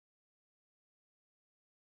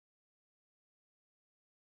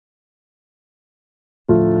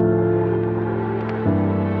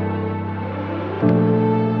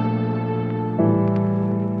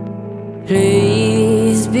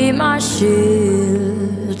my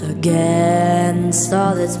shield against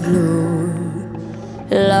all that's blue.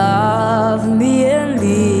 Love me and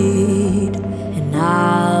lead, and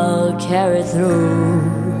I'll carry through.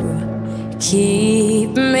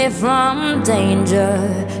 Keep me from danger,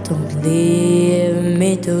 don't leave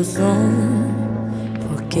me too soon.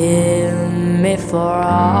 Forgive me for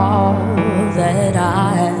all that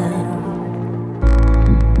I am.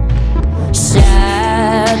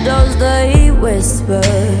 Shadows they whisper,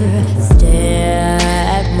 stare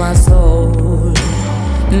at my soul.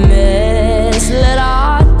 Misled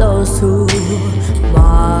are those who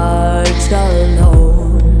march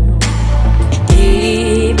alone.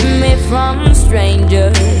 Keep me from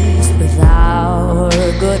strangers without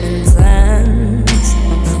good intent.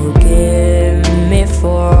 Forgive me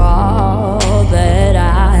for all that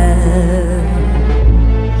I am.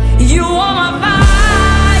 You are my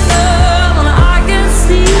fire, and I can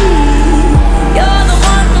see. You're the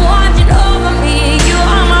one watching over me. You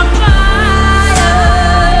are my fire,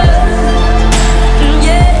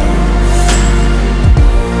 yeah.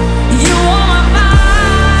 You are my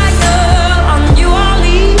fire, and you are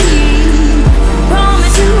lead.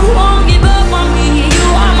 Promise you won't give up on me. You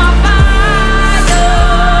are my fire.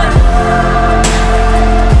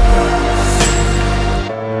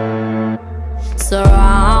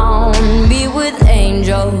 Surround me with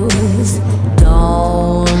angels,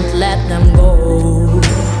 don't let them go.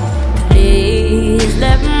 Please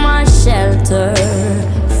let my shelter